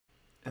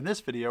In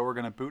this video, we're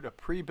going to boot a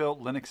pre-built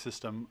Linux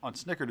system on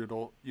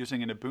snickerdoodle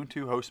using an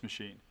Ubuntu host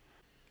machine.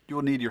 You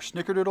will need your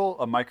snickerdoodle,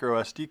 a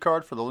microSD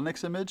card for the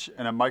Linux image,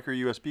 and a micro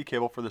USB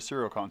cable for the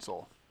serial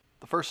console.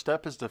 The first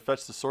step is to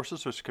fetch the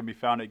sources, which can be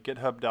found at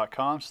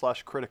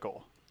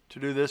github.com/critical. To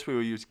do this, we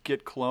will use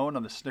git clone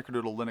on the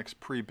snickerdoodle Linux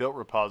pre-built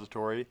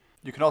repository.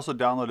 You can also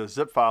download a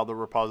zip file of the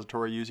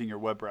repository using your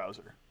web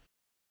browser.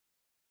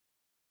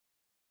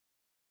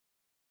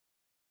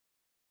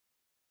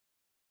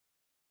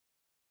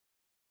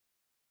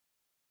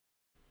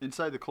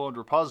 Inside the cloned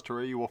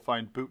repository, you will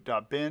find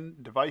boot.bin,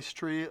 device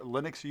tree,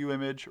 Linux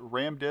uimage,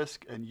 RAM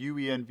disk, and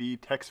UENV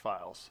text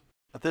files.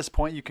 At this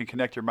point, you can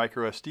connect your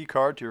microSD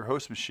card to your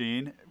host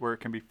machine, where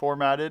it can be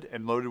formatted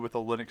and loaded with a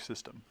Linux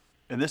system.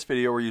 In this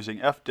video, we're using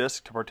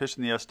fdisk to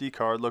partition the SD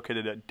card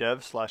located at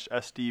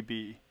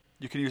dev/sdb.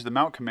 You can use the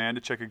mount command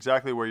to check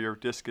exactly where your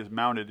disk is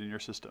mounted in your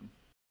system.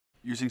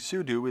 Using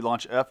sudo, we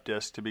launch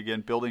fdisk to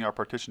begin building our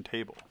partition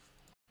table.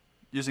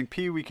 Using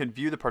P, we can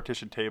view the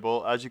partition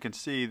table. As you can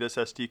see, this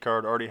SD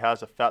card already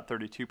has a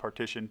FAT32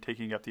 partition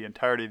taking up the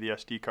entirety of the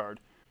SD card.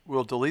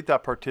 We'll delete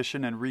that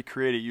partition and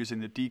recreate it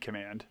using the D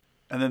command,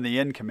 and then the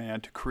N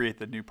command to create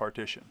the new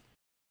partition.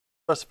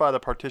 Specify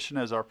the partition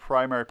as our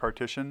primary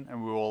partition,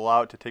 and we will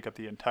allow it to take up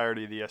the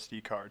entirety of the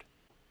SD card.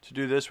 To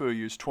do this, we will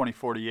use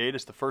 2048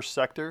 as the first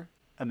sector,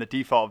 and the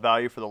default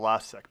value for the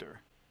last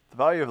sector. The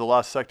value of the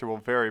last sector will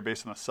vary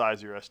based on the size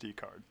of your SD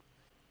card.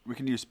 We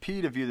can use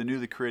P to view the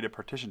newly created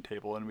partition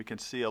table, and we can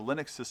see a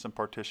Linux system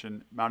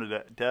partition mounted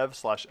at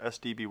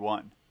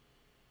dev/sdb1.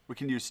 We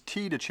can use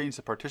T to change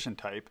the partition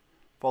type,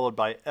 followed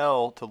by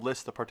L to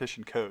list the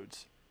partition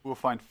codes. We will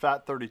find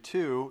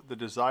FAT32, the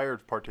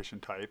desired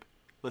partition type,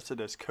 listed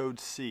as code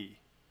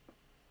C.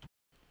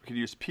 We can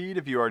use P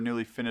to view our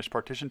newly finished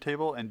partition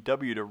table, and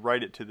W to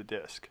write it to the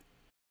disk.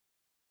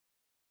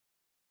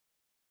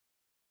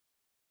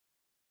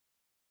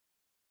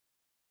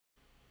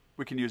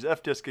 We can use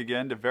fdisk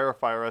again to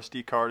verify our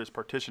SD card is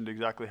partitioned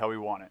exactly how we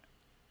want it.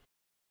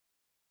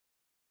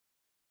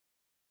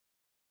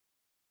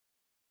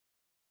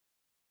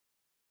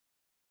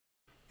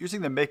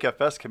 Using the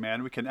makefs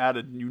command, we can add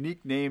a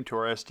unique name to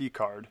our SD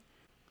card.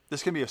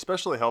 This can be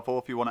especially helpful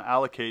if you want to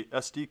allocate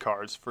SD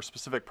cards for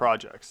specific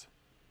projects.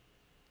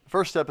 The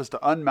first step is to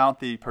unmount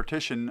the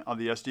partition of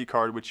the SD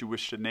card which you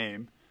wish to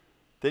name.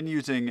 Then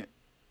using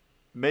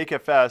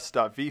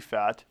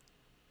makefs.vfat,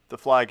 the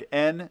flag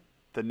N,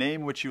 the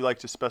name which you like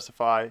to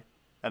specify,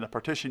 and the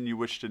partition you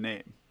wish to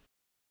name.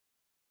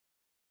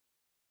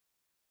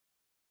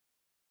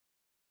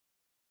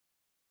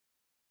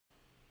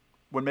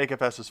 When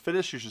makefs is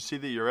finished, you should see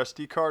that your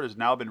SD card has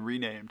now been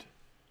renamed.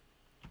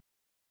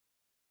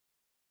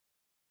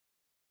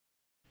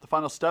 The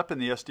final step in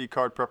the SD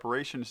card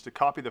preparation is to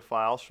copy the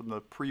files from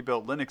the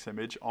pre-built Linux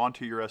image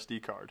onto your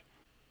SD card.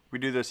 We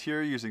do this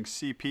here using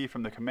cp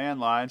from the command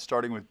line,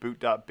 starting with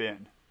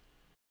boot.bin.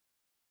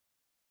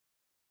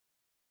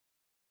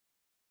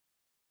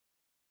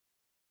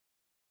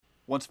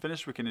 Once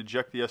finished, we can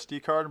eject the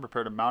SD card and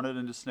prepare to mount it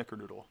into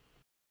snickerdoodle.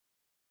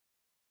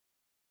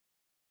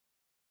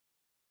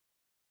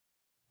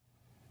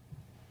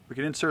 We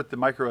can insert the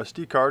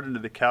microSD card into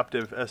the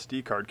captive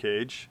SD card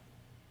cage,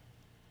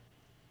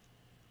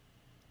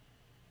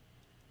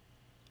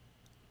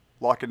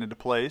 lock it into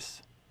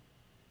place,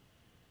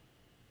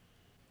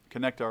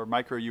 connect our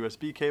micro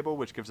USB cable,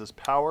 which gives us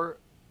power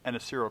and a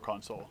serial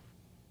console.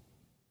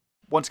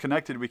 Once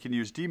connected, we can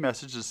use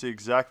dmessage to see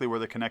exactly where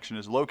the connection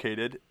is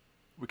located.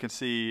 We can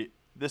see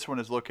this one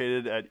is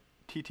located at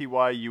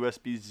TTY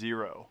USB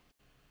 0.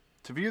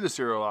 To view the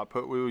serial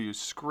output, we will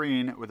use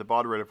screen with a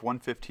baud rate of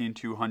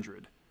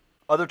 115/200.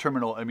 Other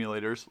terminal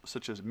emulators,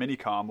 such as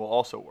Minicom, will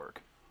also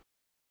work.